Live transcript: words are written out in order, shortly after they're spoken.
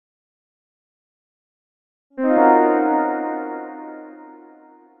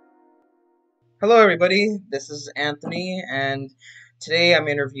Hello, everybody. This is Anthony, and today I'm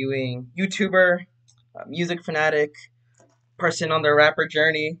interviewing YouTuber, music fanatic, person on their rapper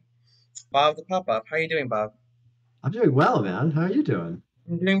journey, Bob the Poppop. How are you doing, Bob? I'm doing well, man. How are you doing?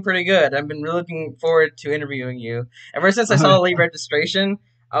 I'm doing pretty good. I've been really looking forward to interviewing you. Ever since I Oh, saw the late registration,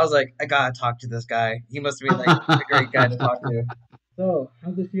 I was like, I gotta talk to this guy. He must be like a great guy to talk to. So,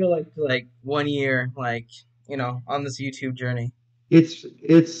 how's it feel like to 1 year, on this YouTube journey?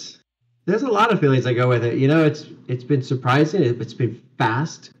 it's there's a lot of feelings that go with it. It's been surprising. It's been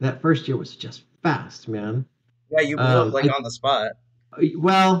fast. That first year was just fast, man. Yeah, you blew up Um, I on the spot.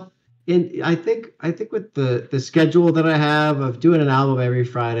 well, I think with the schedule that I have of doing an album every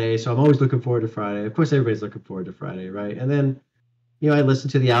Friday, so I'm always looking forward to Friday. Of course, everybody's looking forward to Friday, right? And then I listen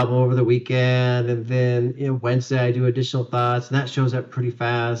to the album over the weekend, and then Wednesday I do additional thoughts, and that shows up pretty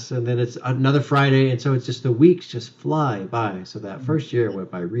fast. And then it's another Friday, and so it's just the weeks just fly by. So that first year went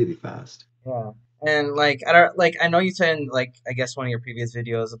by really fast. Yeah. And I don't I know you said in I guess one of your previous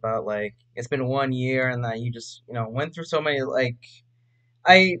videos about it's been 1 year and that you just went through so many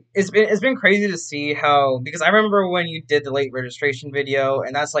I it's been crazy to see how because I remember when you did the late registration video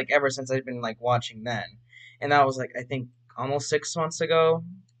and that's ever since I've been watching then. And that was I think almost 6 months ago,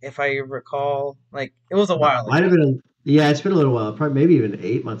 if I recall. It was a while Might have ago. been, yeah, it's been a little while, probably maybe even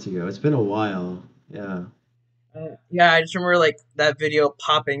 8 months ago. It's been a while. Yeah. Yeah, I just remember that video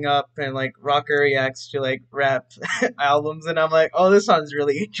popping up and Rocker reacts to rap albums and I'm like, oh, this sounds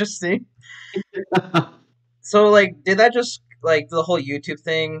really interesting. So did that just the whole YouTube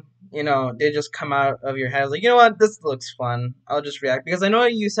thing, did it just come out of your head? Like, you know what, this looks fun. I'll just react because I know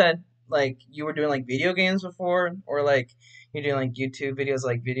you said you were doing video games before, or you're doing YouTube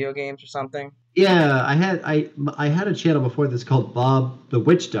videos video games or something. Yeah, I had a channel before that's called Bob the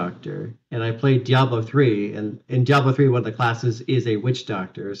Witch Doctor, and I played Diablo 3, and in Diablo 3 one of the classes is a witch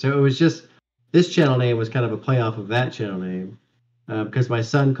doctor. So it was just this channel name was kind of a play off of that channel name, because my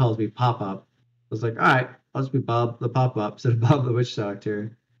son calls me Pop Up. I was like, all right, I'll just be Bob the Pop Up instead of Bob the Witch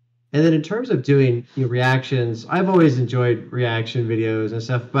Doctor. And then in terms of doing reactions, I've always enjoyed reaction videos and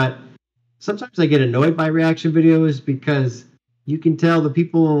stuff, but sometimes I get annoyed by reaction videos because you can tell the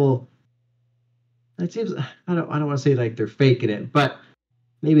people, it seems, I don't want to say like they're faking it, but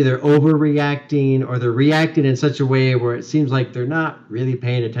maybe they're overreacting or they're reacting in such a way where it seems like they're not really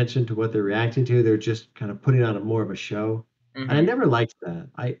paying attention to what they're reacting to. They're just kind of putting on a more of a show. And I Mm-hmm. never liked that.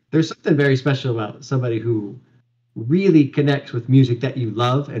 I There's something very special about somebody who really connects with music that you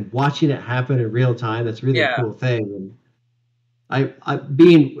love and watching it happen in real time. That's really a Yeah. cool thing. And I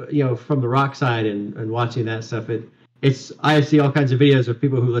being from the rock side and watching that stuff, I see all kinds of videos of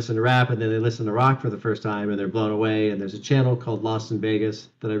people who listen to rap and then they listen to rock for the first time and they're blown away. And there's a channel called Lost in Vegas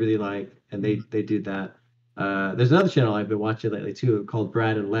that I really like, and they do that. There's another channel I've been watching lately too called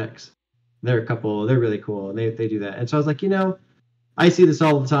Brad and Lex. They're a couple. They're really cool, and they do that. And so I was like, I see this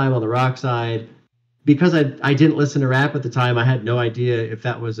all the time on the rock side because I didn't listen to rap at the time. I had no idea if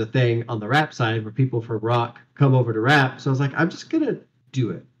that was a thing on the rap side where people from rock come over to rap. So I was like, I'm just gonna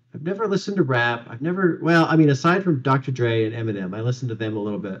do it. I've never listened to rap. I've never, well, I mean, aside from Dr. Dre and Eminem, I listened to them a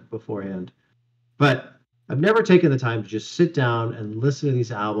little bit beforehand, but I've never taken the time to just sit down and listen to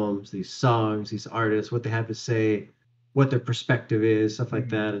these albums, these songs, these artists, what they have to say, what their perspective is, stuff like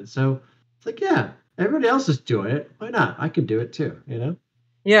Mm-hmm. that. And so it's like, yeah, everybody else is doing it. Why not? I can do it too.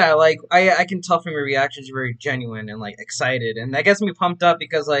 Yeah, I can tell from your reactions you're very genuine and excited, and that gets me pumped up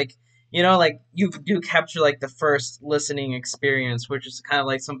because you do capture the first listening experience, which is kind of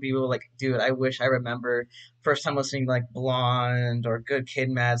like some people dude, I wish I remember first time listening to Blonde or Good Kid,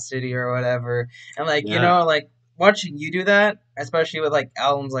 Mad City or whatever, and Yeah. watching you do that, especially with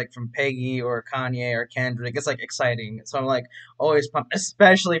albums from Peggy or Kanye or Kendrick, it's exciting. So I'm always pumped,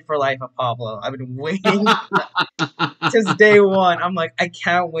 especially for Life of Pablo. I've been waiting since day one. I'm I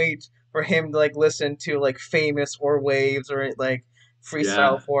can't wait for him to listen to famous or waves or freestyle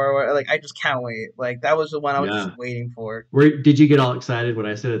Yeah. for I just can't wait. That was the one I was just Yeah. waiting for. Where did you get all excited when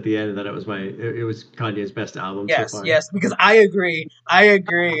I said at the end that it was Kanye's best album so Yes, far? yes, because I agree,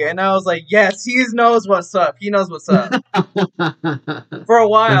 and I was yes, he knows what's up. He knows what's up. For a That's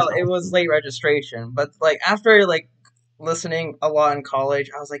while, it was awesome. late registration, but after listening a lot in college,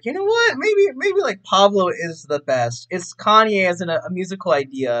 I was you know what? Maybe Pablo is the best. It's Kanye as a musical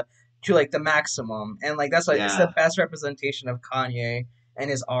idea to the maximum, and that's it's the Yeah. best representation of Kanye and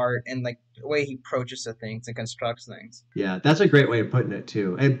his art and the way he approaches to things and constructs things. Yeah, that's a great way of putting it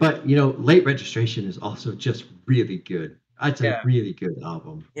too. And but late registration is also just really good. It's a Yeah, really good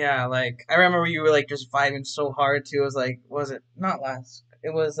album. yeah. I remember you were just vibing so hard too. It was was it not last?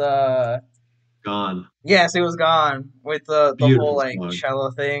 It was Gone. Yes, it was gone with the whole Beautiful like song.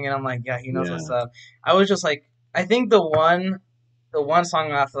 cello thing, and I'm like, yeah, he knows what's Yeah. up. I was just like, I think the one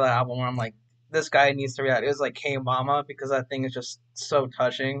song after that album where I'm like, this guy needs to react. It was like Hey Mama, because that thing is just so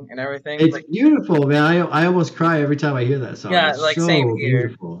touching and everything. It's Like, beautiful, man. I almost cry every time I hear that song. yeah, It's like same so here.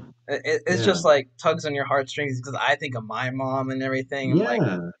 beautiful. It's Yeah. just like tugs on your heartstrings because I think of my mom and everything, and like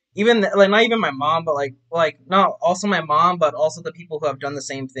Yeah. even like not even my mom, but like not also my mom, but also the people who have done the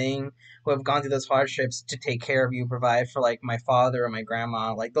same thing, who have gone through those hardships to take care of you, provide for like my father or my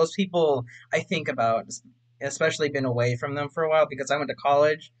grandma. Like those people, I think about, especially been away from them for a while because I went to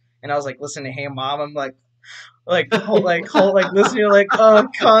college and I was like listening to Hey Mom. I'm like listening to like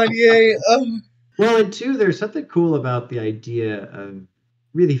Kanye. Well, and two, there's something cool about the idea of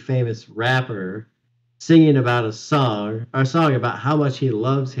really famous rapper singing about a song about how much he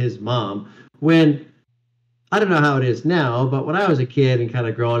loves his mom. When I don't know how it is now, but when I was a kid and kind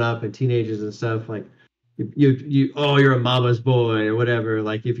of growing up and teenagers and stuff, like oh, you're a mama's boy or whatever.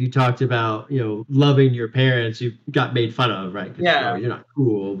 Like if you talked about, loving your parents, you got made fun of, right? Because Yeah. you're not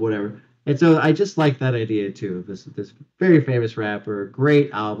cool, whatever. And so I just like that idea too. Of this very famous rapper, great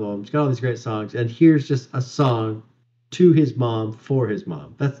albums, got all these great songs, and here's just a song to his mom for his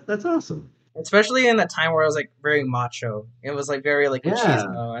mom. That's awesome. Especially in a time where it was like very macho. It was like very like Yeah,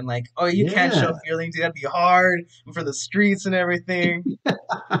 machismo and like, oh, you can't show yeah. feelings. You gotta be hard for the streets and everything.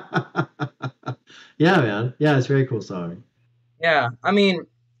 Yeah, man. Yeah, it's a very cool song. Yeah, I mean,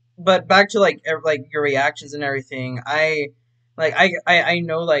 but back to like like your reactions and everything. I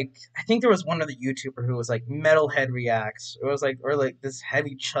know like I think there was one other YouTuber who was like Metalhead reacts. It was like or like this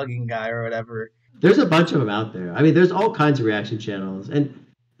heavy chugging guy or whatever. There's a bunch of them out there. I mean, there's all kinds of reaction channels, and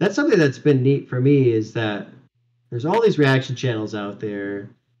that's something that's been neat for me is that there's all these reaction channels out there,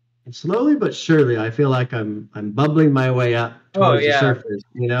 and slowly but surely, I feel like I'm bubbling my way up Oh towards the yeah, surface,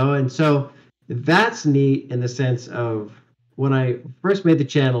 and so that's neat in the sense of when I first made the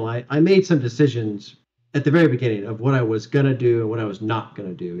channel, I made some decisions at the very beginning of what I was gonna do and what I was not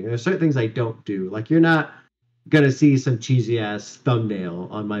gonna do. There's certain things I don't do. Like you're not gonna see some cheesy ass thumbnail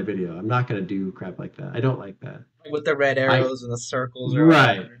on my video. I'm not gonna do crap like that. I don't like that. with the red I arrows and the circles or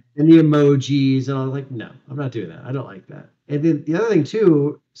Right. whatever. And the emojis and all like, no, I'm not doing that. I don't like that. And then the other thing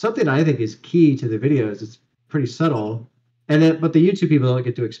too, something I think is key to the videos, it's pretty subtle. And then but the YouTube people don't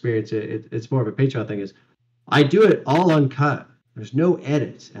get to experience it. It's more of a Patreon thing, is I do it all uncut. There's no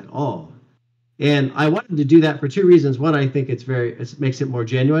edits at all. And I wanted to do that for two reasons. One, I think it makes it more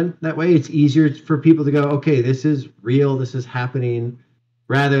genuine. That way it's easier for people to go, okay, this is real, this is happening,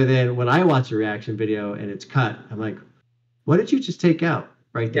 rather than when I watch a reaction video and it's cut, I'm like, what did you just take out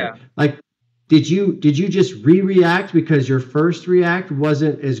right there? Yeah. Like, did you just re-react because your first react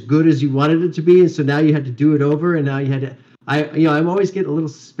wasn't as good as you wanted it to be, and so now you had to do it over, and now you had to. I'm always getting a little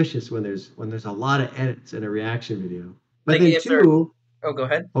suspicious when there's a lot of edits in a reaction video. But Like then if they're two, oh go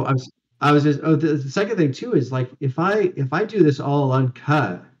ahead. oh, I was just the second thing too is like if I do this all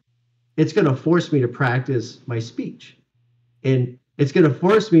uncut, it's going to force me to practice my speech, and it's going to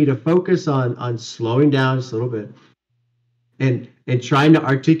force me to focus on slowing down just a little bit and trying to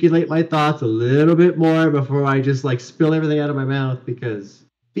articulate my thoughts a little bit more before I just like spill everything out of my mouth, because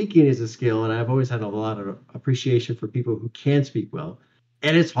speaking is a skill and I've always had a lot of appreciation for people who can speak well.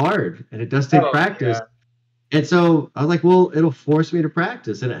 And it's hard and it does take Oh practice. yeah. And so I was like, well, it'll force me to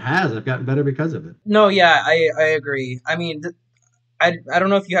practice, and it has. I've gotten better because of it. No, yeah, I agree. I mean, I don't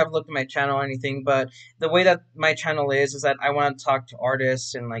know if you have looked at my channel or anything, but the way that my channel is that I want to talk to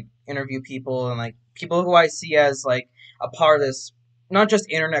artists and like interview people and like people who I see as like a part of this, not just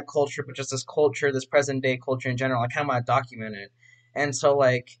internet culture, but just this culture, this present day culture in general. I kind of want to document it, and so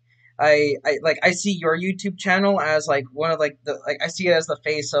like I see your YouTube channel as like one of like the like I see it as the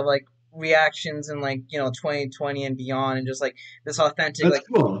face of like reactions and like 2020 and beyond, and just like this authentic That's like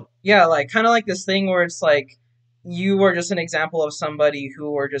cool. yeah, like kind of like this thing where it's like you were just an example of somebody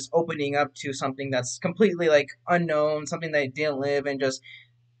who were just opening up to something that's completely like unknown, something they didn't live, and just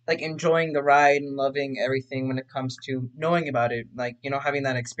like enjoying the ride and loving everything when it comes to knowing about it, like having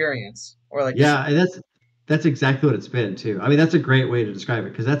that experience or like just Yeah, and that's exactly what it's been too. I mean, that's a great way to describe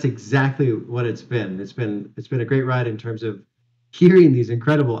it because that's exactly what it's been. It's been a great ride in terms of hearing these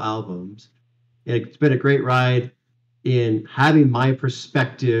incredible albums. It's been a great ride in having my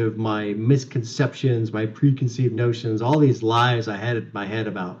perspective, my misconceptions, my preconceived notions, all these lies I had in my head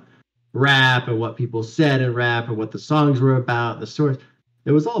about rap and what people said in rap and what the songs were about, the source.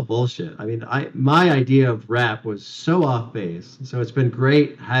 It was all bullshit. I mean, my idea of rap was so off base. So it's been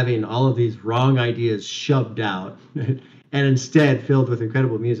great having all of these wrong ideas shoved out and instead filled with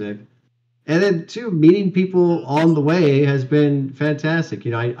incredible music. And then too, meeting people on the way has been fantastic.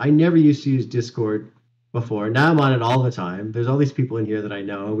 You know, I never used to use Discord before. Now I'm on it all the time. There's all these people in here that I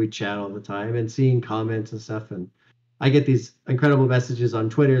know. We chat all the time and seeing comments and stuff. And I get these incredible messages on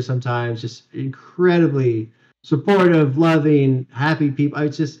Twitter sometimes, just incredibly supportive, loving, happy people.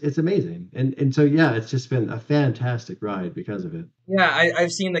 It's just it's amazing. And so yeah, it's just been a fantastic ride because of it. Yeah,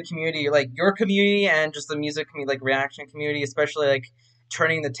 I've seen the community, like your community and just the music community, like reaction community, especially like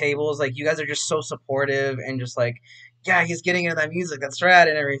turning the tables. Like you guys are just so supportive and just like, yeah, he's getting into that music. That's rad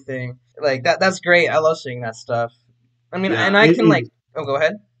and everything. Like that's great. I love seeing that stuff. I mean, and Yeah, I it can like, is. oh, go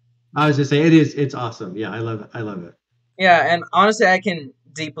ahead. I was just saying it is. It's awesome. Yeah, I love it. I love it. Yeah, and honestly, I can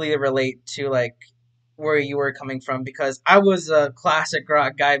deeply relate to like where you were coming from because I was a classic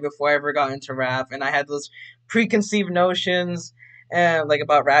rock guy before I ever got into rap, and I had those preconceived notions and like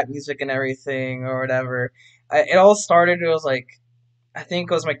about rap music and everything or whatever. It all started. It was like I think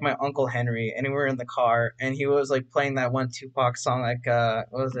it was like my uncle Henry, and we were in the car, and he was like playing that one Tupac song, like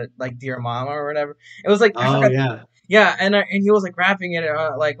what was it, like Dear Mama or whatever. It was like I Oh forgot. yeah. Yeah, and he was like rapping it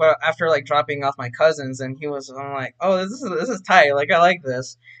like after like dropping off my cousins, and he was I'm like, oh, this is tight, like I like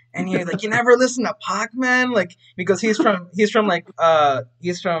this, and he's like, you never listen to Pac, man, like because he's from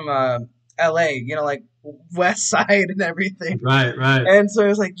L.A., like West Side and everything, Right, right. and so it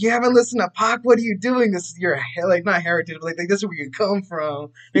was like, you haven't listened to Pac, what are you doing? This is your like not heritage, but like this is where you come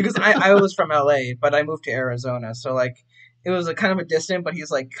from because I was from L.A., but I moved to Arizona, so like it was a kind of a distant, but he's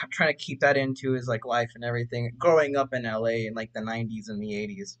like trying to keep that into his like life and everything. Growing up in LA in like the '90s and the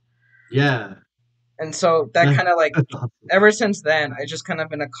 '80s, Yeah. and so that kind of like That's awesome. ever since then, it's just kind of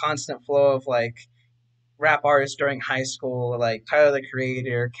been a constant flow of like rap artists during high school, like Tyler the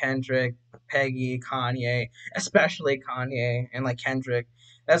Creator, Kendrick, Peggy, Kanye, especially Kanye and like Kendrick.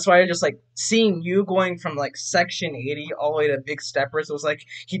 That's why I just like seeing you going from like Section 80 all the way to Big Steppers was like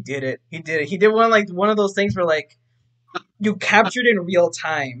he did it. He did it. He did one of those things where like you captured in real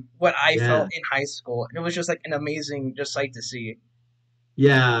time what I felt Yeah. in high school. And it was just like an amazing just sight to see.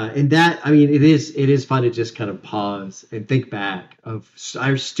 Yeah, and that I mean it is fun to just kind of pause and think back of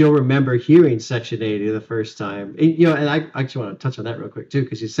I still remember hearing Section 80 the first time. And I actually want to touch on that real quick too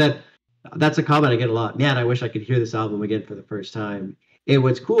because you said that's a comment I get a lot. Man, I wish I could hear this album again for the first time. And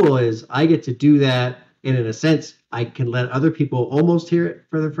what's cool is I get to do that and in a sense I can let other people almost hear it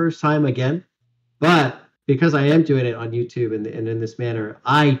for the first time again. But because I am doing it on YouTube and in this manner,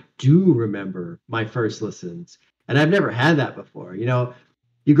 I do remember my first listens. And I've never had that before.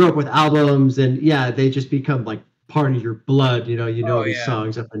 You grow up with albums and yeah, they just become like part of your blood. You know Oh these yeah.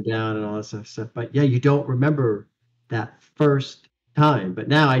 songs up and down and all that stuff. But yeah, you don't remember that first time. But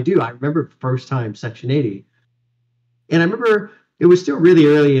now I do. I remember first time Section 80. And I remember it was still really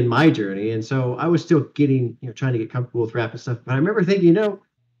early in my journey. And so I was still getting, trying to get comfortable with rap and stuff. But I remember thinking,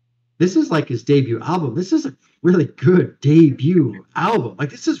 this is like his debut album. This is a really good debut album.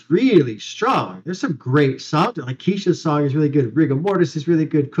 Like this is really strong. There's some great songs. Like Keisha's song is really good. Rigor Mortis is really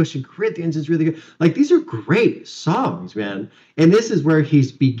good. Cushion Corinthians is really good. Like these are great songs, man. And this is where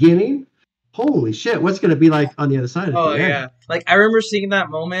he's beginning. Holy shit! What's gonna be like on the other side at Oh the end? yeah. Like I remember seeing that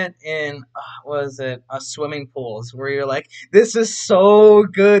moment in was it swimming pools where you're like, this is so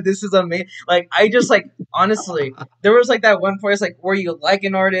good. This is amazing. Like I just like honestly, there was like that one point it's like where you like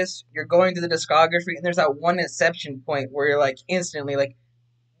an artist, you're going to the discography, and there's that one inception point where you're like instantly like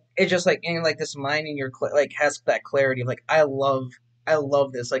it's just like in like this mind in your like has that clarity of like I love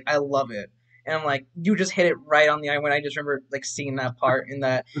this, like I love it, and I'm like you just hit it right on the eye when I just remember like seeing that part in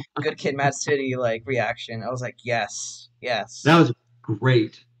that Good Kid, Mad City like reaction. I was like yes, That yes. was a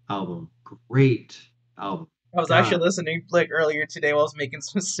great album. Great album. I was actually God, listening like earlier today while I was making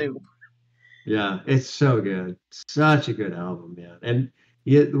some soup. yeah, it's so good. Such a good album, man. And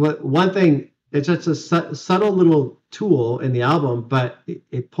one thing, it's just a subtle little tool in the album, but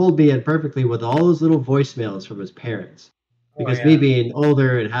it pulled me in perfectly with all those little voicemails from his parents. Oh Because me yeah. being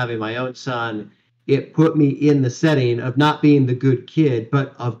older and having my own son, it put me in the setting of not being the good kid,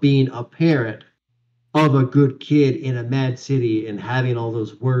 but of being a parent of a good kid in a mad city and having all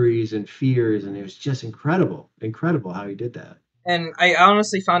those worries and fears. And it was just incredible, incredible how he did that. And I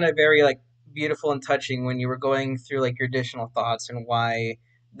honestly found it very like beautiful and touching when you were going through like your additional thoughts and why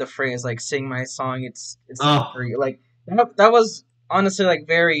the phrase like "sing my song," it's not for Oh, you. Like that was honestly like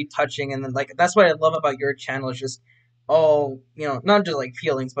very touching, and then like that's what I love about your channel is just all not just like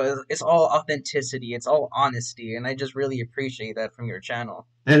feelings, but it's all authenticity, it's all honesty, and I just really appreciate that from your channel.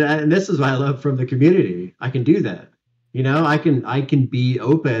 and this is what I love from the community. I can do that. I can be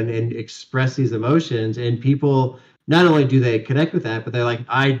open and express these emotions, and people not only do they connect with that, but they're like,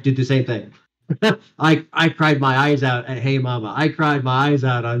 I did the same thing. I cried my eyes out at Hey Mama. I cried my eyes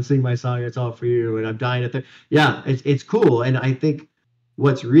out on Sing My Song, It's All For You, and I'm dying at the yeah, it's cool. And I think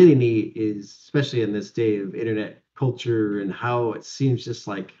what's really neat is, especially in this day of internet culture and how it seems just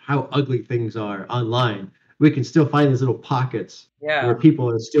like how ugly things are online, we can still find these little pockets where Yeah. people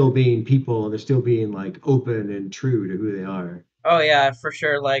are still being people and they're still being like open and true to who they are. Oh yeah, for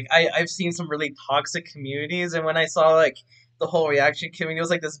sure. Like I've seen some really toxic communities, and when I saw like the whole reaction community, it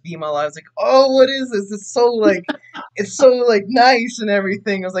was like this beam alive. I was like, oh, what is this? It's so like nice and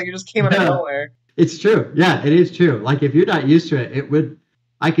everything. I was like, it just came out of Yeah, nowhere. it's true. Yeah, it is true. Like if you're not used to it, it would.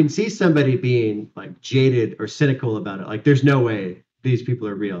 I can see somebody being like jaded or cynical about it. Like there's no way these people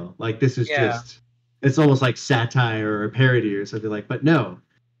are real. Like this is Yeah, just. It's almost like satire or a parody or something like. But no,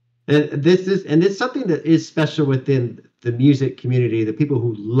 and it's something that is special within the music community. The people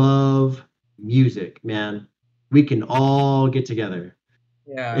who love music, man, we can all get together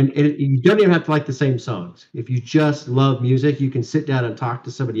yeah. and you don't even have to like the same songs. If you just love music, you can sit down and talk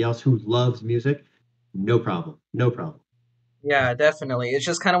to somebody else who loves music. No problem. No problem. Yeah, definitely. It's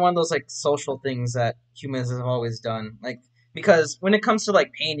just kind of one of those like social things that humans have always done. Like because when it comes to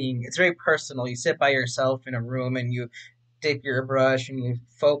like painting, it's very personal. You sit by yourself in a room and you dip your brush and you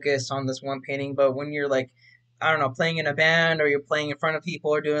focus on this one painting. But when you're like, I don't know, playing in a band or you're playing in front of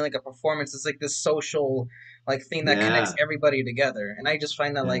people or doing like a performance, it's like this social like thing that connects Yeah. everybody together. And I just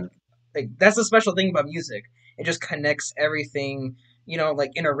find that Yeah. like that's the special thing about music. It just connects everything,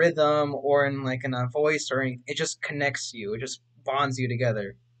 like in a rhythm or in like in a voice or anything. It just connects you. It just bonds you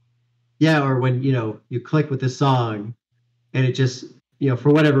together. Yeah. Or when, you click with a song and it just,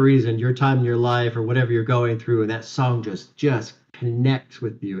 for whatever reason, your time in your life or whatever you're going through, and that song just connects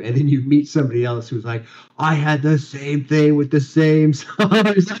with you. And then you meet somebody else who's like, I had the same thing with the same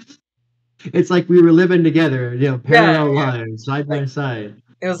songs. It's like we were living together, Yeah, parallel yeah. lives, side by Like side.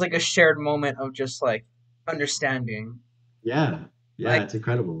 it was like a shared moment of just like understanding. Yeah. Yeah, Like it's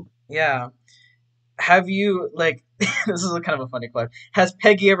incredible. yeah. Have you like this is a kind of a funny question. Has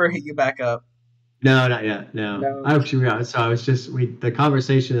Peggy ever hit you back up? No, not yet. No. No. I actually, so I was just the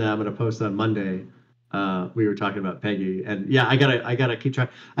conversation that I'm going to post on Monday. We were talking about Peggy, and yeah, I gotta keep trying.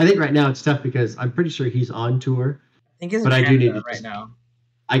 I think right now it's tough because I'm pretty sure he's on tour, I think he's in but I do need Canada to right just now.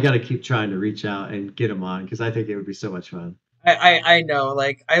 I gotta keep trying to reach out and get him on because I think it would be so much fun. I know.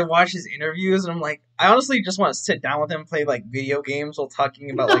 Like I watch his interviews and I'm like, I honestly just want to sit down with him, play like video games while talking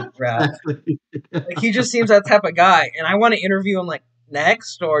about like rap. Exactly. Like he just seems that type of guy, and I want to interview him like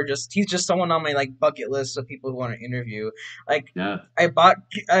next, or just he's just someone on my like bucket list of people who want to interview. Like Yeah. I bought,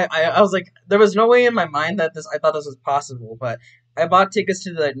 I was like, there was no way in my mind that I thought this was possible, but I bought tickets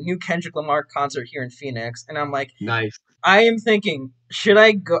to the new Kendrick Lamar concert here in Phoenix, and I'm like, Nice. I am thinking, should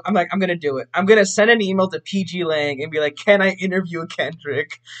I go? I'm like, I'm gonna do it. I'm gonna send an email to PG Lang and be like, can I interview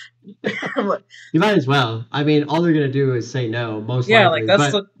Kendrick? I'm like, You might as well. I mean, all they're gonna do is say no, most yeah, like likely,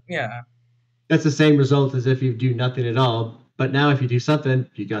 that's but the yeah. that's the same result as if you do nothing at all. But now, if you do something,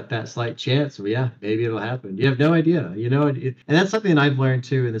 you got that slight chance. Well, yeah, maybe it'll happen. You have no idea, and that's something I've learned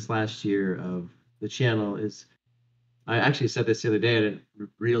too in this last year of the channel. Is I actually said this the other day. I didn't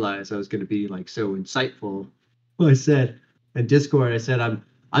realize I was going to be like so insightful. Well, I said in Discord, I said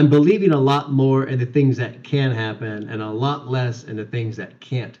I'm believing a lot more in the things that can happen and a lot less in the things that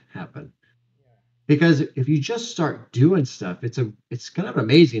can't happen. Because if you just start doing stuff, it's kind of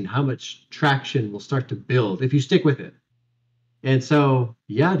amazing how much traction will start to build if you stick with it. And so,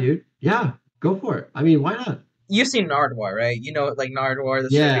 yeah, dude, yeah, go for it. I mean, why not? You've seen Nardwar, right? You know, like Nardwar, the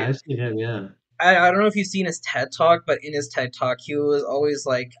Yeah, tribute. I've seen him. Yeah, I don't know if you've seen his TED talk, but in his TED talk, he was always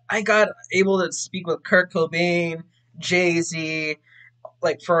like, I got able to speak with Kurt Cobain, Jay Z,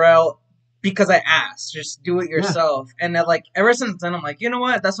 like Pharrell, because I asked, just do it yeah, yourself. And that, like, ever since then, I'm like, you know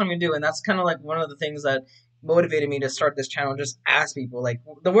what? That's what I'm gonna do. And that's kind of like one of the things that motivated me to start this channel. Just ask people. Like,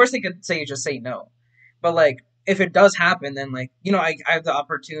 the worst they could say is just say no. But like, if it does happen, then like, I have the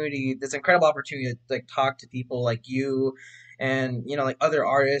opportunity, this incredible opportunity to like talk to people like you and like other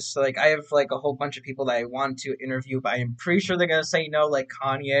artists. Like I have like a whole bunch of people that I want to interview, but I'm pretty sure they're gonna say no, like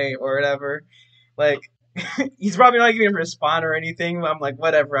Kanye or whatever. Like he's probably not even respond or anything. But I'm like,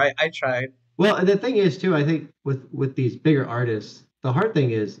 whatever. I tried. well, and the thing is too, I think with these bigger artists, the hard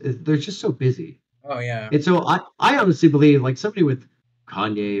thing is they're just so busy. Oh yeah, And so I honestly believe like somebody with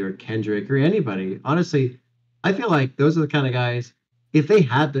Kanye or Kendrick or anybody, honestly, I feel like those are the kind of guys, if they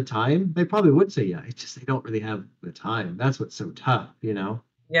had the time, they probably would say yeah. It's just they don't really have the time. That's what's so tough.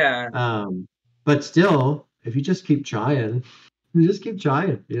 yeah. Um, but still, if you just keep trying, you just keep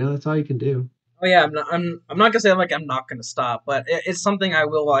trying, that's all you can do. Oh yeah. I'm not. I'm not gonna say like I'm not gonna stop, but it's something I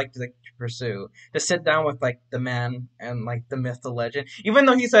will like to like pursue, to sit down with like the man and like the myth, the legend. Even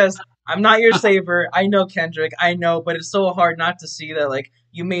though he says, "I'm not your savior," I know Kendrick, I know, but it's so hard not to see that like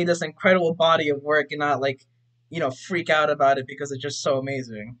you made this incredible body of work and not like freak out about it because it's just so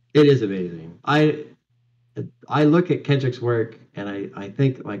amazing. It is amazing. I look at Kendrick's work and I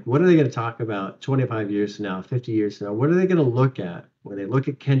think like what are they going to talk about 25 years from now, 50 years from now? What are they going to look at when they look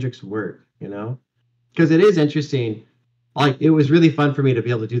at Kendrick's work, you know? Because it is interesting. Like it was really fun for me to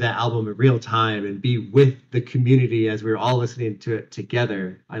be able to do that album in real time and be with the community as we were all listening to it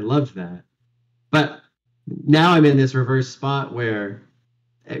together. I loved that. But now I'm in this reverse spot where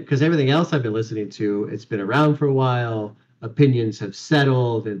because everything else I've been listening to, it's been around for a while. Opinions have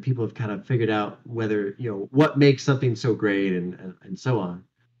settled, and people have kind of figured out whether what makes something so great, and so on.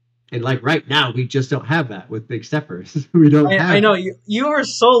 And like right now, we just don't have that with Big Steppers. We don't I have know that. you were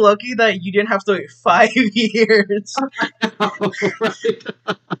so lucky that you didn't have to wait 5 years. Right?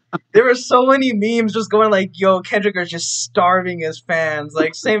 There were so many memes just going like, "Yo, Kendrick is just starving his fans."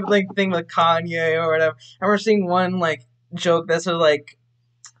 Like same like thing with Kanye or whatever. I remember seeing one like joke that said like,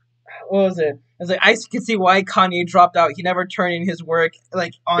 what was it? It's like I can see why Kanye dropped out. He never turned in his work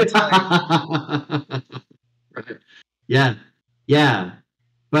like on time. Right. Yeah, yeah.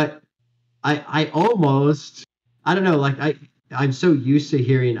 But I almost I don't know, like I'm so used to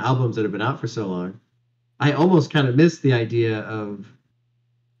hearing albums that have been out for so long. I almost kind of miss the idea of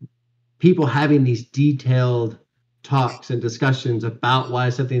people having these detailed talks and discussions about why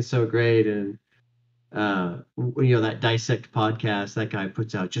something's so great and that dissect podcast that guy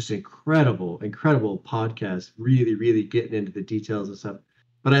puts out just incredible podcast, really getting into the details and stuff.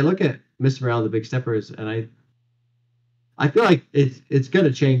 But I look at Mr. Morale and the Big Steppers and I feel like it's going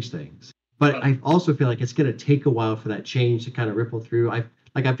to change things, but I also feel like it's going to take a while for that change to kind of ripple through. I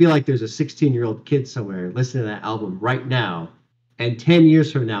feel like there's a 16-year-old kid somewhere listening to that album right now, and 10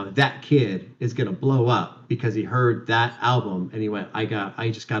 years from now, that kid is going to blow up because he heard that album and he went, I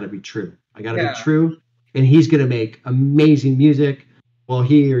just got to be true. I got to be Yeah. true, and he's going to make amazing music. Well,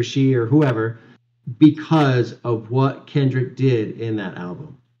 he or she or whoever, because of what Kendrick did in that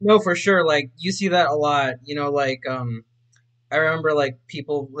album. No, for sure. Like you see that a lot. Like I remember like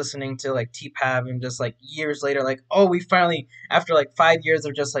people listening to like T-Pab and just like years later, like, oh, we finally, after like 5 years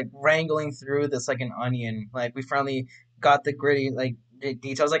of just like wrangling through this like an onion, like we finally got the gritty like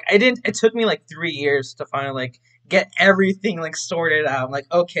details. Like I didn't. It took me like 3 years to finally like get everything like sorted out. I'm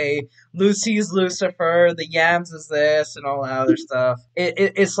like, okay, Lucy's Lucifer, the Yams is this, and all that other stuff.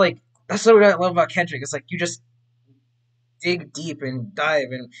 It's like that's what I love about Kendrick. It's like you just dig deep and dive.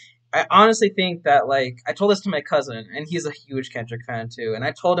 And I honestly think that like I told this to my cousin, and he's a huge Kendrick fan too. And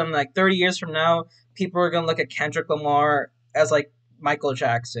I told him like 30 years from now, people are gonna look at Kendrick Lamar as like Michael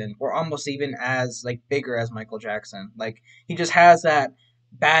Jackson, or almost even as like bigger as Michael Jackson. Like he just has that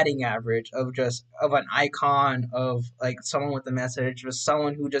batting average of just of an icon of like someone with a message, just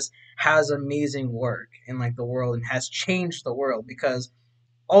someone who just has amazing work in like the world and has changed the world because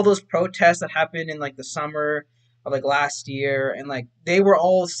all those protests that happened in like the summer of like last year, and like they were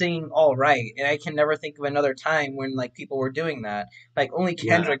all singing all right, and I can never think of another time when like people were doing that. Like only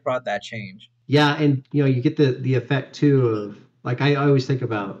Yeah. Kendrick brought that change. Yeah, and you get the effect too of like I always think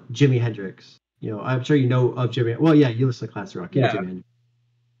about Jimi Hendrix. I'm sure you know of Jimi. Well, yeah, you listen to classic rock. You know Yeah. Jimi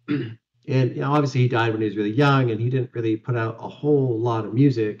Hendrix. And obviously he died when he was really young, and he didn't really put out a whole lot of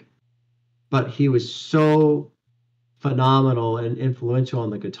music, but he was so phenomenal and influential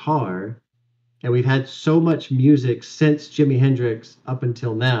on the guitar. And we've had so much music since Jimi Hendrix up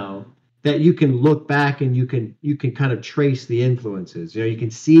until now that you can look back and you can kind of trace the influences. You can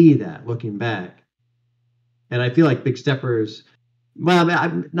see that looking back. And I feel like Big Steppers, well,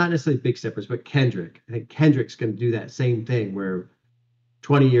 I'm not necessarily Big Steppers, but Kendrick. I think Kendrick's going to do that same thing where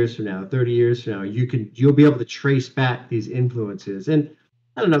 20 years from now, 30 years from now, you'll be able to trace back these influences. And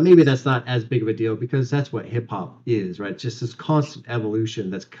I don't know, maybe that's not as big of a deal because that's what hip hop is, right? Just this constant evolution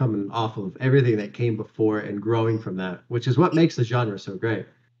that's coming off of everything that came before and growing from that, which is what makes the genre so great.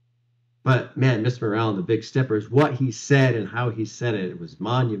 But man, Mr. Morale and the Big Steppers, what he said and how he said it was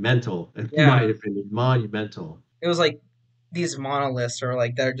monumental, in my Yeah. opinion, monumental. It was like these monoliths or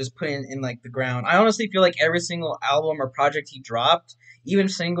like they're just put in like the ground. I honestly feel like every single album or project he dropped, even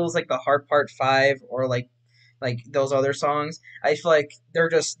singles like the Hard Part 5 or like those other songs, I feel like they're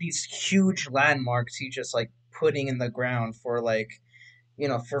just these huge landmarks he just like putting in the ground for like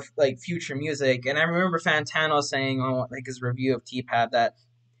for like future music. And I remember Fantano saying on like his review of T-Pad that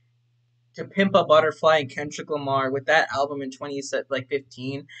To Pimp a Butterfly and Kendrick Lamar with that album in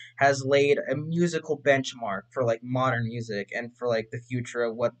 2015 has laid a musical benchmark for like modern music and for like the future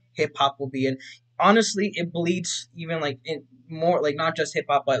of what hip hop will be. And honestly, it bleeds even like in more like not just hip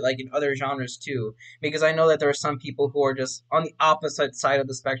hop but like in other genres too. Because I know that there are some people who are just on the opposite side of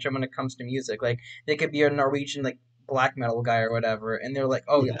the spectrum when it comes to music. Like they could be a Norwegian like black metal guy or whatever, and they're like,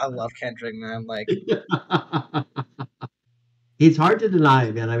 "Oh, yeah, I love Kendrick, man!" Like, Yeah. It's hard to deny,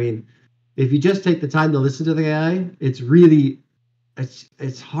 man. I mean, if you just take the time to listen to the guy, it's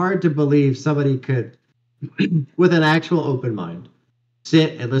hard to believe somebody could, with an actual open mind,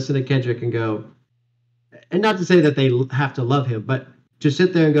 sit and listen to Kendrick and go, and not to say that they have to love him, but just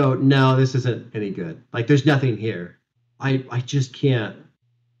sit there and go, no, this isn't any good. Like, there's nothing here. I just can't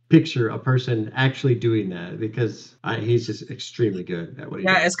picture a person actually doing that because he's just extremely good at what he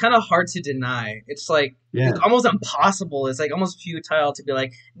yeah, does. it's kind of hard to deny. It's like it's Yeah, almost impossible. It's like almost futile to be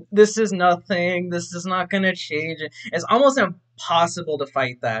like, this is nothing. This is not gonna change. It's almost impossible to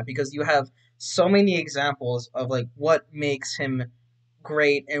fight that because you have so many examples of like what makes him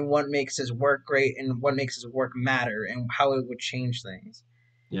great and what makes his work great and what makes his work matter and how it would change things.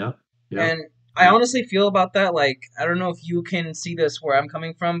 yeah, yeah, And I yeah, honestly feel about that, like, I don't know if you can see this where I'm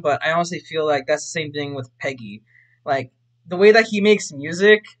coming from, but I honestly feel like that's the same thing with Peggy. Like, the way that he makes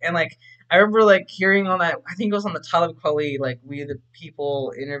music, and like, I remember like hearing on that, I think it was on the Talib Kweli, like, We the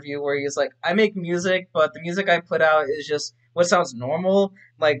People interview, where he's like, I make music, but the music I put out is just what sounds normal.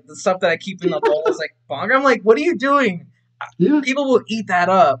 Like, the stuff that I keep in the vault is like bonker. I'm like, what are you doing? yeah. People will eat that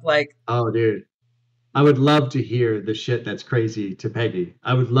up. Like, Oh, dude. I would love to hear the shit that's crazy to Peggy.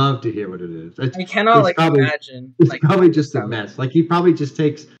 I would love to hear what it is. I cannot, It's like, probably imagine, it's like, probably how it just a sounds. mess. Like he probably just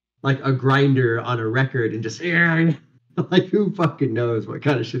takes like a grinder on a record and just like who fucking knows what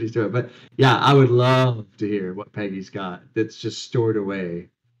kind of shit he's doing. But yeah, I would love to hear what Peggy's got that's just stored away.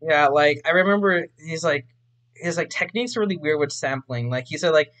 Yeah, like I remember he's like his like techniques are really weird with sampling. Like he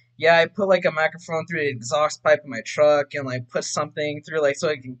said like, yeah, I put like a microphone through the exhaust pipe in my truck and like put something through like so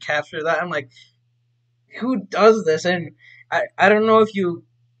I can capture that. I'm like, who does this? And I don't know if you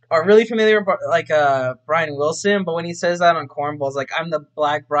are really familiar with like Brian Wilson, but when he says that on Cornballs, like I'm the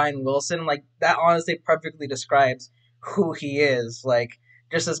black Brian Wilson, like that honestly perfectly describes who he is. Like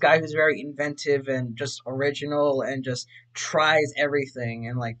just this guy who's very inventive and just original and just tries everything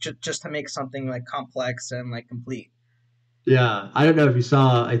and like just to make something like complex and like complete. Yeah, I don't know if you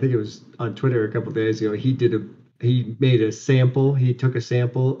saw. I think it was on Twitter a couple days ago. He made a sample. He took a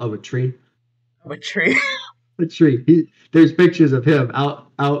sample of a tree. Of a tree. A tree. There's pictures of him out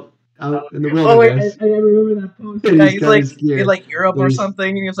in the Oh wait, wilderness, I remember that post. and Yeah, he's he's got like his in gear. like Europe And or he's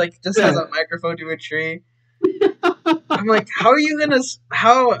something, and he's like just has yeah. a microphone to a tree. I'm like, how are you gonna?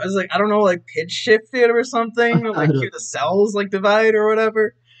 How I was like, I don't know, like pitch shift it or something, or I like don't hear the cells like divide or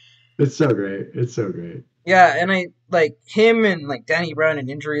whatever. It's so great. It's so great. Yeah, and I like him and like Danny Brown and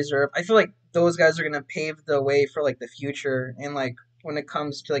Injury Reserve. I feel like those guys are gonna pave the way for like the future and like when it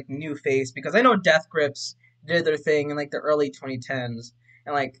comes to like new face because I know Death Grips did their thing in like the early 2010s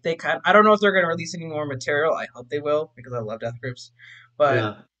and like they kind. I don't know if they're gonna release any more material. I hope they will because I love Death Grips, but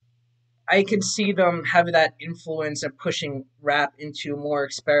Yeah. I could see them having that influence and pushing rap into more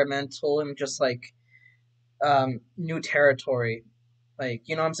experimental and just like new territory. Like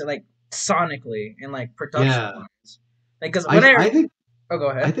you know what I'm saying, like sonically and like production Yeah. wise. Like because when I I I think oh go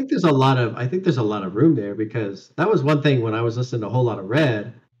I ahead. think there's a lot of room there because that was one thing when I was listening to a whole lot of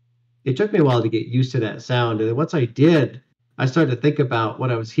Red. It took me a while to get used to that sound, and then once I did, I started to think about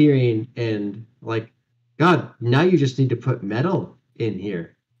what I was hearing and like, God, now you just need to put metal in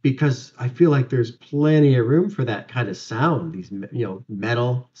here because I feel like there's plenty of room for that kind of sound, these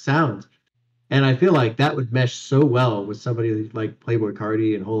metal sounds. And I feel like that would mesh so well with somebody like Playboy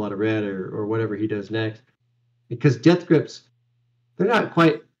Cardi and Whole Lot of Red or whatever he does next. Because Death Grips, they're not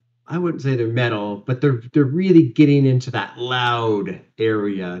quite, I wouldn't say they're metal, but they're really getting into that loud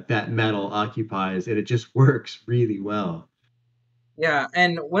area that metal occupies, and it just works really well. Yeah,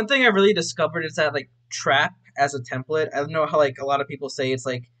 and one thing I really discovered is that like trap as a template. I don't know how like a lot of people say it's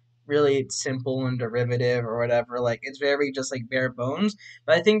like really simple and derivative or whatever. Like it's very just like bare bones.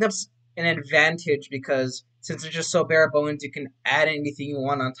 But I think that's an advantage because since it's just so bare bones, you can add anything you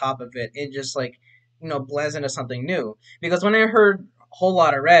want on top of it. It just like blends into something new. Because when I heard Whole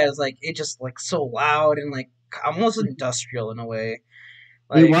Lot of Res, like it just like so loud and like almost industrial in a way.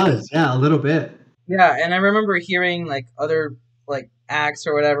 It Like was, yeah, a little bit. yeah, and I remember hearing like other like acts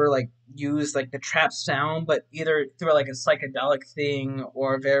or whatever like use like the trap sound, but either through like a psychedelic thing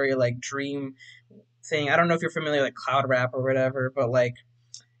or a very like dream thing. I don't know if you're familiar like cloud rap or whatever, but like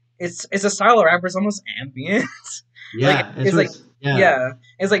it's a style of rap where it's almost ambient. like Yeah, it's like Yeah. Yeah,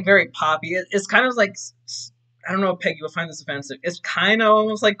 it's like very poppy. It's kind of like I don't know if Peggy will find this offensive. It's kind of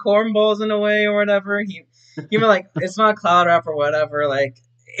almost like cornballs in a way or whatever. He mean like it's not cloud rap or whatever. Like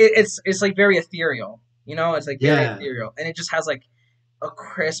it's like very ethereal. You know, it's like very Yeah. ethereal, and it just has like a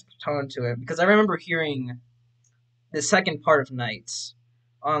crisp tone to it. Because I remember hearing the second part of Nights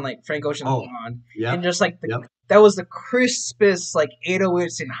on like Frank Ocean's Oh, Blonde, and yep. just like Yep. that was the crispest like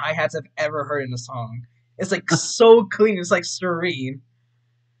 808s and hi hats I've ever heard in a song. It's like so clean. It's like serene.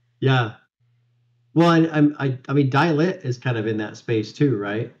 Yeah. Well, I mean, Die Lit is kind of in that space too,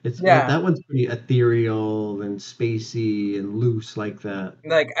 right? Yeah, That one's pretty ethereal and spacey and loose like that.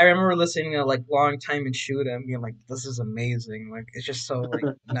 like I remember listening to like Long Time and Shoot and being like, "This is amazing!" Like it's just so like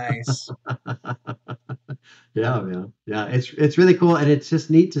nice. Yeah, man. Yeah, it's really cool, and it's just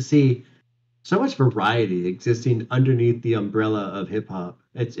neat to see so much variety existing underneath the umbrella of hip hop.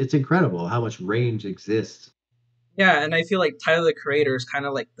 It's incredible how much range exists. Yeah, and I feel like Tyler the Creator is kind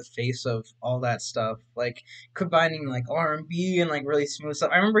of like the face of all that stuff, like combining like R&B and like really smooth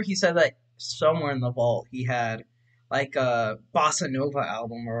stuff. I remember he said that somewhere in the vault he had like a bossa nova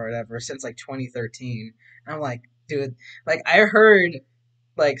album or whatever since like 2013. And I'm like, dude, like I heard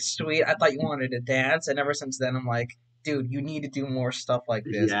like Sweet, I thought you wanted to dance, and ever since then I'm like, dude, you need to do more stuff like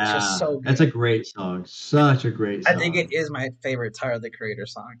this. It's just Yeah, so that's a good. great song. Such a great I think it song. is my favorite Tyler the Creator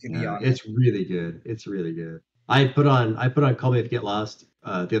song, to be Yeah, honest. it's really good. It's really good. I put on Call Me If You Get Lost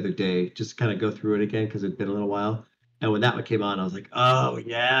the other day, just to kind of go through it again because it'd been a little while. And when that one came on, I was like, oh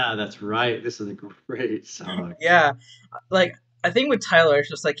yeah, that's right. This is a great song. Yeah, like I think with Tyler, it's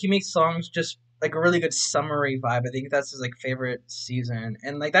just like he makes songs just like a really good summery vibe. I think that's his like favorite season,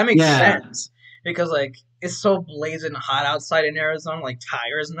 and like that makes Yeah, sense because like it's so blazing hot outside in Arizona, like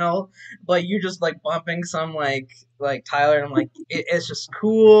tires melt. But you just like bumping some like Tyler, and I'm like it's just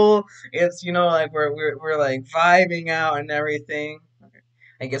cool. It's like we're like vibing out and everything.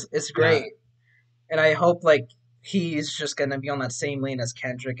 I guess it's yeah. great, and I hope like he's just gonna be on that same lane as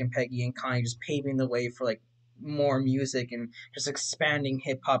Kendrick and Peggy and Kanye, just paving the way for like more music and just expanding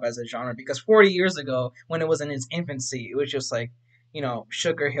hip hop as a genre. Because 40 years ago, when it was in its infancy, it was just like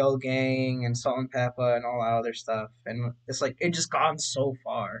Sugar Hill Gang and Salt and Pepper and all that other stuff, and it's like it just gone so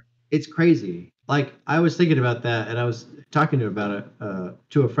far. It's crazy. Like I was thinking about that, and I was talking about it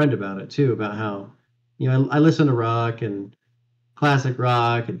to a friend about it too, about how I listen to rock and classic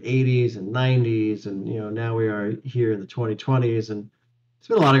rock and 80s and 90s, and now we are here in the 2020s, and there's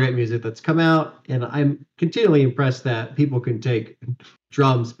been a lot of great music that's come out, and I'm continually impressed that people can take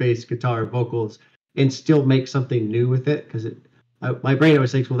drums, bass, guitar, vocals, and still make something new with it because my brain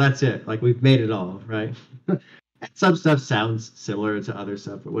always thinks, well, that's it, like we've made it all, right? Some stuff sounds similar to other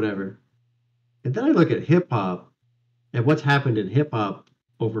stuff, but whatever. And then I look at hip hop and what's happened in hip hop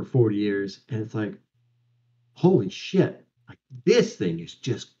over 40 years, and it's like, holy shit, like this thing is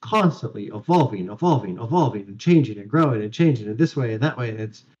just constantly evolving, evolving, evolving, and changing and growing and changing in this way and that way. And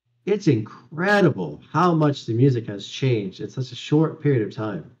it's incredible how much the music has changed in such a short period of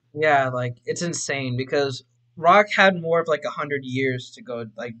time. Yeah, like it's insane because rock had more of like 100 years to go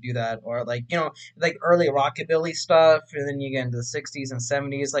like do that, or like like early rockabilly stuff, and then you get into the 60s and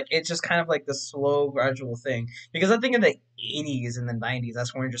 70s. Like it's just kind of like the slow, gradual thing. Because I think in the 80s and the 90s,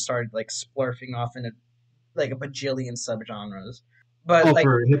 that's when it just started like splurfing off into like a bajillion subgenres. But Oh, like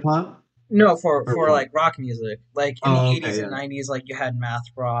for hip hop no, or for what? like rock music, like in the Oh, 80s okay, and yeah, 90s, like you had math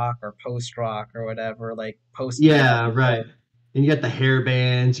rock or post rock or whatever, like post yeah, Metallica. right. And you got the hair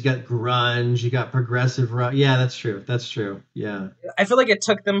bands, you got grunge, you got progressive rock. Yeah, that's true. That's true. Yeah, I feel like it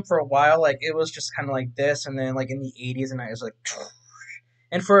took them for a while. Like it was just kind of like this, and then like in the 80s, and I was like,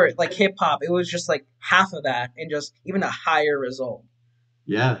 and for like hip hop, it was just like half of that, and just even a higher result.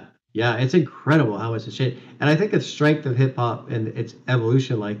 yeah, yeah. It's incredible how much it's changed. And I think the strength of hip hop and its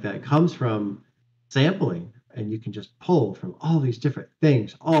evolution like that comes from sampling. And you can just pull from all these different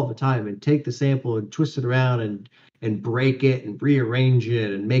things all the time and take the sample and twist it around and break it and rearrange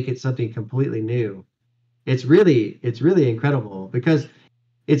it and make it something completely new. It's really incredible because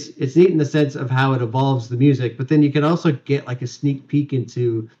it's neat in the sense of how it evolves the music, but then you can also get like a sneak peek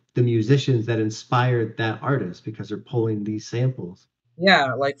into the musicians that inspired that artist because they're pulling these samples.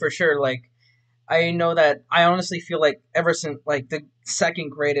 Yeah, like for sure. Like I know that I honestly feel like ever since like the second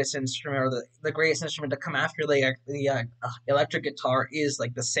greatest instrument or the greatest instrument to come after the electric guitar is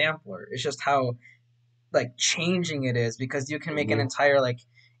like the sampler. It's just how like changing it is because you can make an Mhm. entire like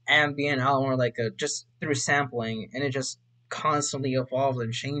ambient album or like a just through sampling, and it just constantly evolves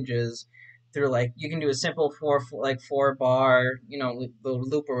and changes through like you can do a simple like 4 bar the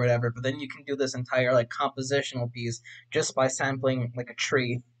loop or whatever, but then you can do this entire like compositional piece just by sampling like a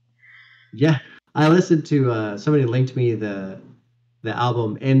tree. Yeah, I listened to somebody linked me the the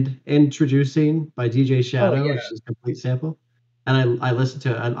album Introducing by DJ Oh Shadow, yeah. which is a complete sample. And I listened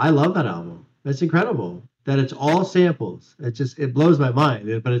to it and I love that album. It's incredible that it's all samples. It blows my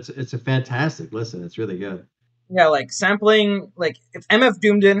mind, but it's a fantastic listen. It's really good. Yeah, like sampling, like if MF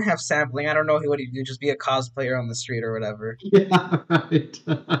Doom didn't have sampling, I don't know what he'd do, just be a cosplayer on the street or whatever. Yeah, right.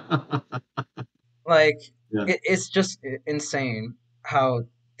 Like Yeah. it's just insane how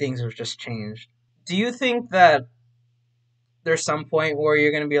things have just changed. Do you think that there's some point where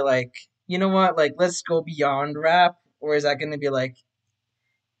you're gonna be like, you know what, like let's go beyond rap, or is that gonna be like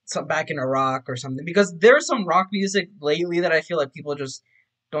some back into rock or something? Because there's some rock music lately that I feel like people just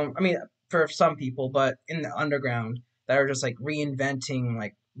don't. I mean, for some people, but in the underground that are just like reinventing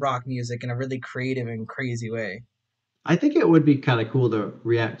like rock music in a really creative and crazy way. I think it would be kind of cool to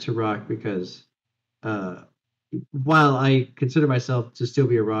react to rock because uh, while I consider myself to still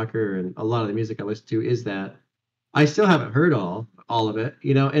be a rocker and a lot of the music I listen to is that, I still haven't heard all of it,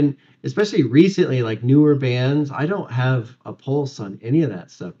 and especially recently, like newer bands, I don't have a pulse on any of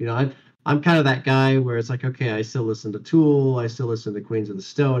that stuff. I'm kind of that guy where it's like, okay, I still listen to Tool, I still listen to Queens of the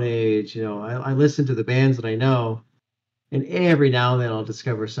Stone Age, I listen to the bands that I know, and every now and then I'll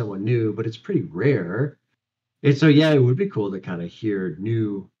discover someone new, but it's pretty rare. And so, yeah, it would be cool to kind of hear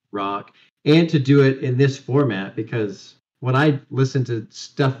new rock and to do it in this format because when I listen to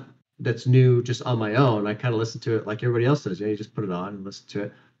stuff that's new just on my own, I kind of listen to it like everybody else does. You just put it on and listen to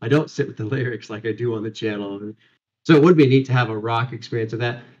it. I don't sit with the lyrics like I do on the channel. And so it would be neat to have a rock experience of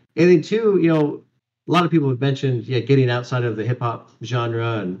that. And then, too, a lot of people have mentioned, yeah, getting outside of the hip hop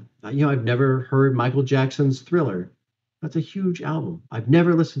genre. And, I've never heard Michael Jackson's Thriller. That's a huge album. I've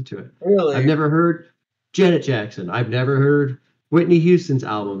never listened to it. I've Really? never heard Janet Jackson. I've never heard Whitney Houston's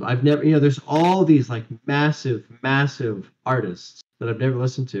album. I've never, there's all these like massive, massive artists that I've never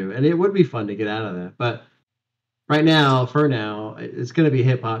listened to. And it would be fun to get out of that. But right now, for now, it's going to be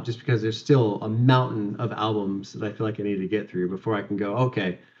hip hop just because there's still a mountain of albums that I feel like I need to get through before I can go,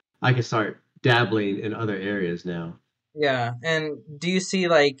 okay, I can start dabbling in other areas now. Yeah. And do you see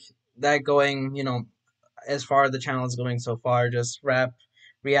like that going, as far as the channel is going so far, just rap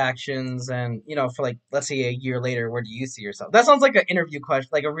reactions and for like let's say a year later, where do you see yourself? That sounds like an interview question,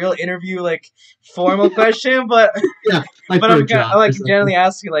 like a real interview, like formal question, but Yeah, like but for a I job or like something. generally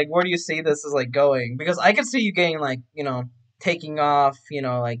ask you like where do you see this is like going? Because I could see you getting like, taking off,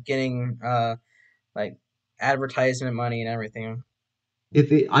 like getting like advertisement money and everything.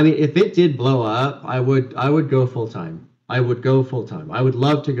 If it did blow up, I would go full time. I would go full time. I would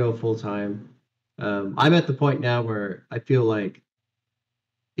love to go full time. I'm at the point now where I feel like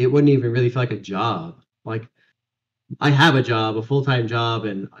it wouldn't even really feel like a job. Like I have a job, a full time job,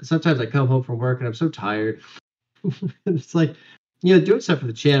 and sometimes I come home from work and I'm so tired. And it's like, doing stuff for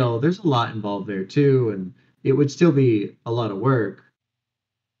the channel. There's a lot involved there too, and it would still be a lot of work.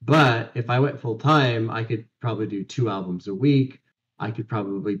 But if I went full time, I could probably do 2 albums a week. I could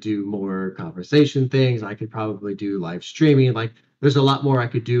probably do more conversation things. I could probably do live streaming. Like there's a lot more I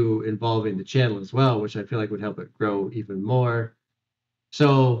could do involving the channel as well, which I feel like would help it grow even more.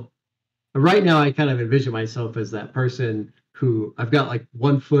 So right now I kind of envision myself as that person who I've got like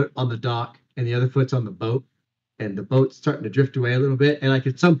one foot on the dock and the other foot's on the boat, and the boat's starting to drift away a little bit. And like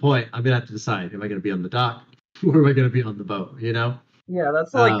at some point, I'm gonna have to decide: am I gonna be on the dock or am I gonna be on the boat? Yeah,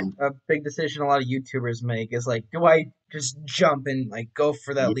 that's like Um, a big decision a lot of YouTubers make is like, do I just jump and like go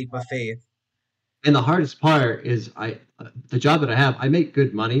for that leap of faith? And the hardest part is the job that I have, I make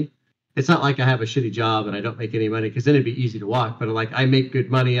good money. It's not like I have a shitty job and I don't make any money because then it'd be easy to walk. But like I make good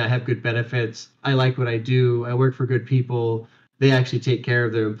money, I have good benefits, I like what I do, I work for good people. They actually take care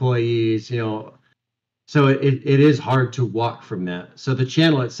of their employees. So it is hard to walk from that. So the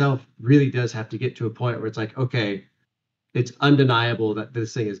channel itself really does have to get to a point where it's like, okay, it's undeniable that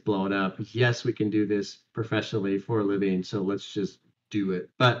this thing is blowing up. Yes, we can do this professionally for a living, so let's just do it.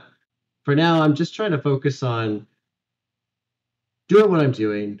 But for now, I'm just trying to focus on doing what I'm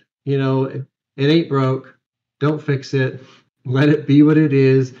doing. It ain't broke. Don't fix it. Let it be what it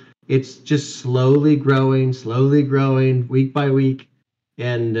is. It's just slowly growing week by week.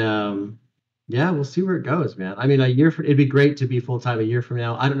 And yeah, we'll see where it goes, man. I mean, it'd be great to be full time a year from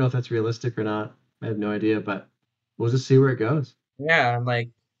now. I don't know if that's realistic or not. I have no idea, but we'll just see where it goes. Yeah,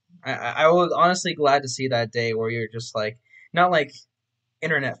 like I was honestly glad to see that day where you're just like not like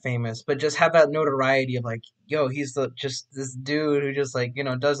internet famous, but just have that notoriety of like, yo, he's the just this dude who just like,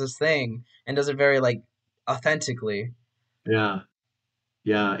 does his thing and does it very like authentically. Yeah,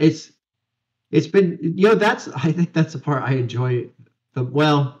 yeah. It's been, that's, I think that's the part I enjoy.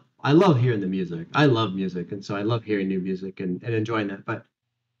 I love hearing the music. I love music, and so I love hearing new music and enjoying that. But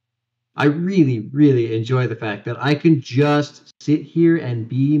I really, really enjoy the fact that I can just sit here and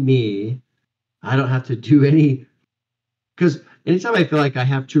be me. I don't have to do any, because anytime I feel like I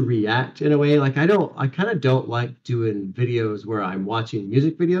have to react in a way, like I kind of don't like doing videos where I'm watching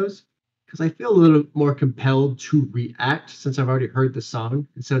music videos because I feel a little more compelled to react since I've already heard the song.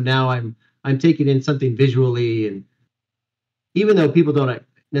 And so now I'm taking in something visually, and even though people don't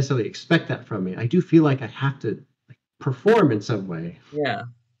necessarily expect that from me, I do feel like I have to like perform in some way. Yeah.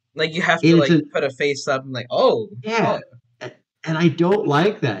 Like you have And to it's like a put a face up and like, oh, oh, Yeah, and I don't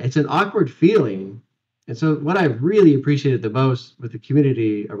like that. It's an awkward feeling. And so what I've really appreciated the most with the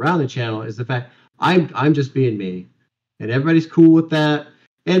community around the channel is the fact I'm just being me. And everybody's cool with that.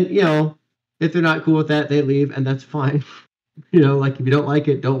 And if they're not cool with that, they leave and that's fine. Like if you don't like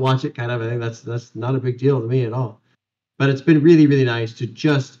it, don't watch it kind of. I think that's not a big deal to me at all. But it's been really, really nice to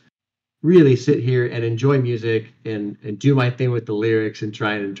just really sit here and enjoy music and do my thing with the lyrics and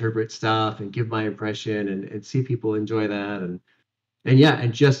try and interpret stuff and give my impression and see people enjoy that and yeah,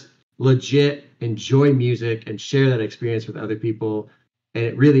 and just legit enjoy music and share that experience with other people. And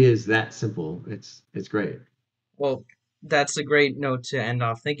it really is that simple. It's great. well, that's a great note to end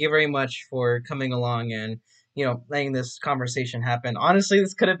off. Thank you very much for coming along and, letting this conversation happen. Honestly,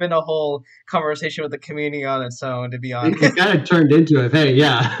 this could have been a whole conversation with the community on its own, to be It honest. kind of turned into a thing,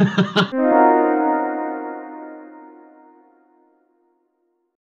 yeah.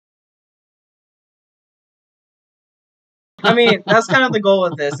 I mean, that's kind of the goal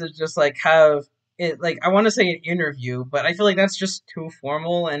with this is just like have it like I want to say an interview, but I feel like that's just too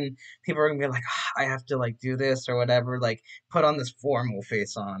formal and people are gonna be like, "Ah, I have to like do this or whatever, like put on this formal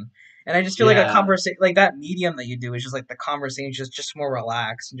face on." And I just feel like a Yeah. conversation like that medium that you do is just like the conversation is just more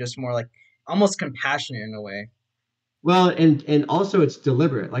relaxed and just more like almost compassionate in a way. Well, and also it's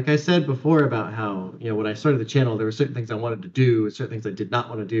deliberate. Like I said before about how, when I started the channel, there were certain things I wanted to do, and certain things I did not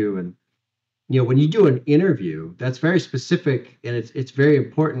want to do. And when you do an interview, that's very specific and it's very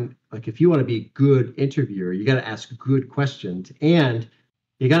important. Like if you want to be a good interviewer, you got to ask good questions and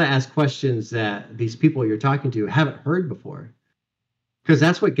you got to ask questions that these people you're talking to haven't heard before because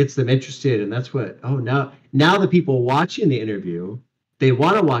that's what gets them interested and that's what now the people watching the interview, they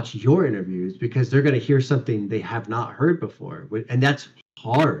want to watch your interviews because they're going to hear something they have not heard before, and that's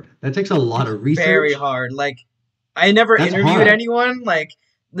hard. That takes a lot It's of very research. hard. Like I never That's interviewed hard. anyone. Like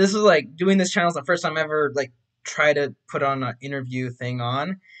this is like doing this channel is the first time I ever like try to put on an interview thing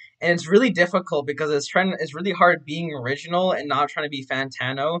on. And it's really difficult because it's really hard being original and not trying to be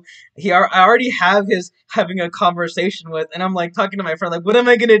Fantano. I already have his having a conversation with and I'm like talking to my friend like what am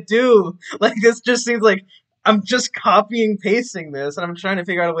I going to do? Like this just seems like I'm just copying pasting this and I'm trying to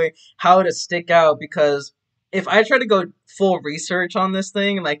figure out a way how to stick out because if I try to go full research on this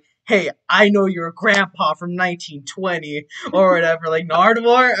thing like hey, I know your grandpa from 1920 or whatever, like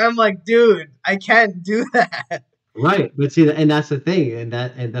Nardwar. I'm like, dude, I can't do that. Right, but see, and that's the thing, and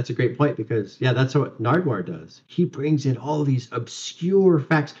that's a great point because yeah, that's what Nardwar does. He brings in all these obscure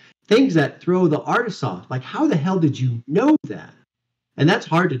facts, things that throw the artists off. Like, how the hell did you know that? And that's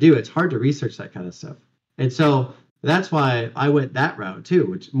hard to do. It's hard to research that kind of stuff. And so that's why I went that route too,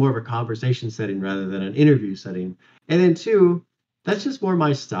 which is more of a conversation setting rather than an interview setting. And then two, that's just more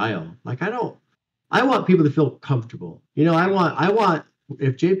my style. Like I want people to feel comfortable. I want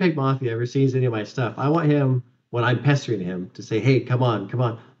if JPEG Mafia ever sees any of my stuff, I want him when I'm pestering him to say, "Hey, come on, come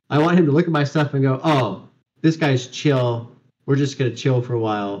on." I want him to look at my stuff and go, "Oh, this guy's chill. We're just gonna chill for a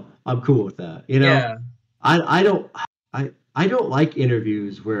while. I'm cool with that." Yeah, I don't I don't like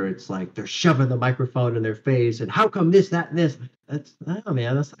interviews where it's like they're shoving the microphone in their face and how come this, that, and this. That's oh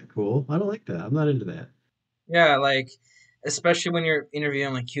man, that's not cool. I don't like that. I'm not into that. yeah, like especially when you're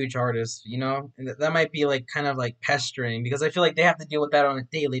interviewing like huge artists, and that might be like kind of like pestering because I feel like they have to deal with that on a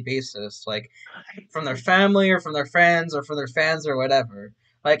daily basis, like from their family or from their friends or from their fans or whatever.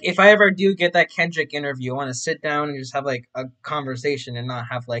 Like if I ever do get that Kendrick interview, I want to sit down and just have like a conversation and not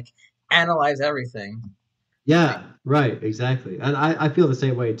have like analyze everything. Like Yeah, right, exactly. And I feel the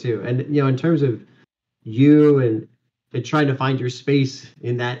same way too. And in terms of you and trying to find your space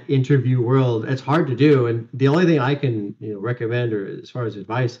in that interview world, it's hard to do. And the only thing I can, recommend or as far as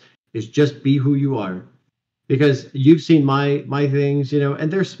advice is just be who you are. Because you've seen my things,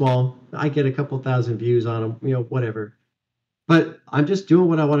 and they're small. I get a couple thousand views on them, whatever. But I'm just doing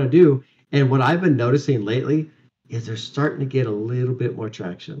what I want to do. And what I've been noticing lately is they're starting to get a little bit more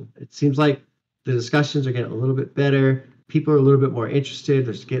traction. It seems like the discussions are getting a little bit better. People are a little bit more interested.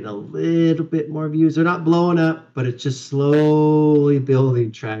 They're just getting a little bit more views. They're not blowing up, but it's just slowly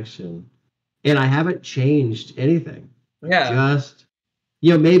building traction. And I haven't changed anything. I've yeah, just,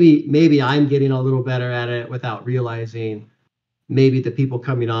 maybe I'm getting a little better at it without realizing. maybe the people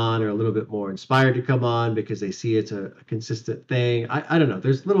coming on are a little bit more inspired to come on because they see it's a consistent thing. I don't know.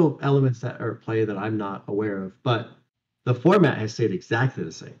 There's little elements that are at play that I'm not aware of, but the format has stayed exactly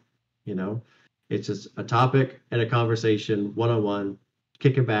the same. You know, it's just a topic and a conversation, one on one,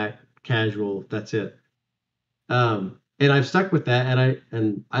 kicking back, casual. That's it. And I've stuck with that,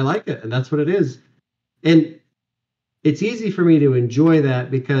 and I like it, and that's what it is. And it's easy for me to enjoy that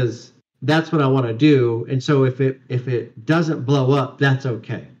because that's what I want to do. And so if it doesn't blow up, that's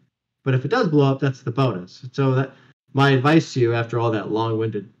okay. But if it does blow up, that's the bonus. So that my advice to you after all that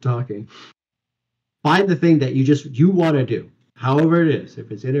long-winded talking, find the thing that you want to do, however it is.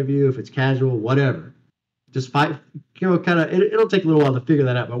 If it's interview, if it's casual, whatever. Just find, kind of it'll take a little while to figure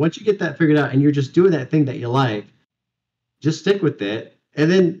that out. But once you get that figured out and you're just doing that thing that you like, just stick with it,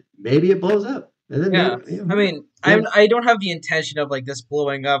 and then maybe it blows up. And then Yeah, maybe, I mean, yeah. I don't have the intention of like this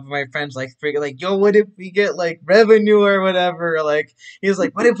blowing up. My friends like freaking like, yo, what if we get like revenue or whatever? Like he was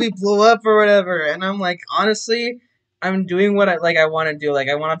like, what if we blow up or whatever? And I'm like, honestly, I'm doing what I want to do. Like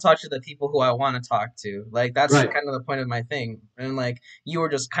I want to talk to the people who I want to talk to. Like that's Right. kind of the point of my thing. And like you were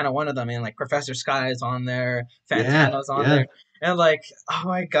just kind of one of them. And like Professor Sky is on there, Yeah. Fantano's on Yeah. there. And like, oh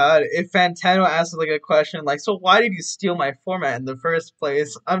my god, if Fantano asks like a question like, so why did you steal my format in the first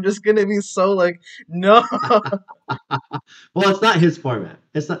place? I'm just gonna be so like, no. Well, it's not his format.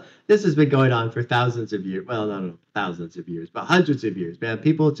 It's not. This has been going on for thousands of years. Well, not thousands of years, but hundreds of years, man.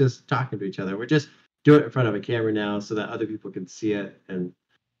 People just talking to each other. We're just doing it in front of a camera now so that other people can see it, and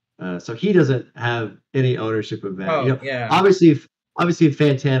so he doesn't have any ownership of that. Oh yeah, Obviously, obviously,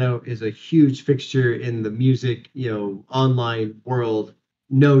 Fantano is a huge fixture in the music, online world.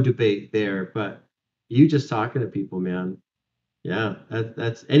 No debate there. But you just talking to people, man. Yeah,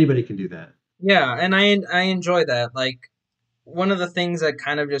 that's anybody can do that. yeah, and I enjoy that. Like one of the things that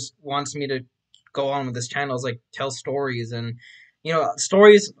kind of just wants me to go on with this channel is like tell stories, and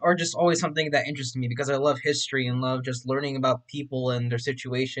stories are just always something that interests me because I love history and love just learning about people and their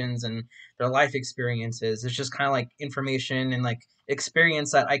situations and their life experiences. It's just kind of like information and like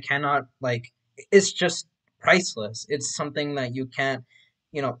experience that I cannot like, it's just priceless. It's something that you can't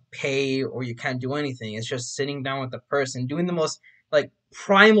pay, or you can't do anything. It's just sitting down with a person doing the most like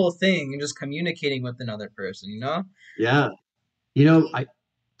primal thing and just communicating with another person. Yeah.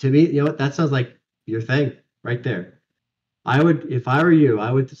 To me, what, that sounds like your thing right there. I would, if I were you,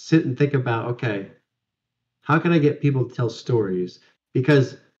 I would sit and think about, okay, how can I get people to tell stories?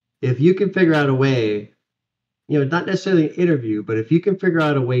 Because if you can figure out a way, not necessarily an interview, but if you can figure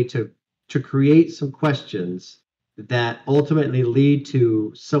out a way to create some questions that ultimately lead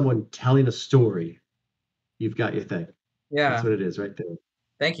to someone telling a story, you've got your thing. That's Yeah, what it is right there.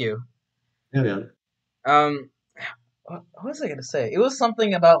 thank you. Yeah, man. Um, what was I gonna say? It was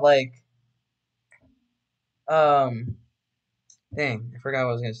something about like, um, dang, I forgot what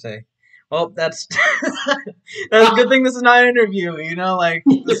I was gonna say. Well, that's that's a good thing. This is not an interview, like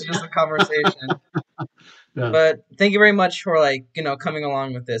this is just a conversation. Yeah. But thank you very much for like coming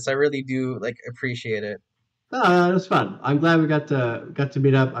along with this. I really do like appreciate it. It was fun. I'm glad we got to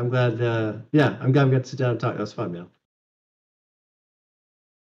meet up. I'm glad. Yeah, I'm glad we got to sit down and talk. That was fun, man.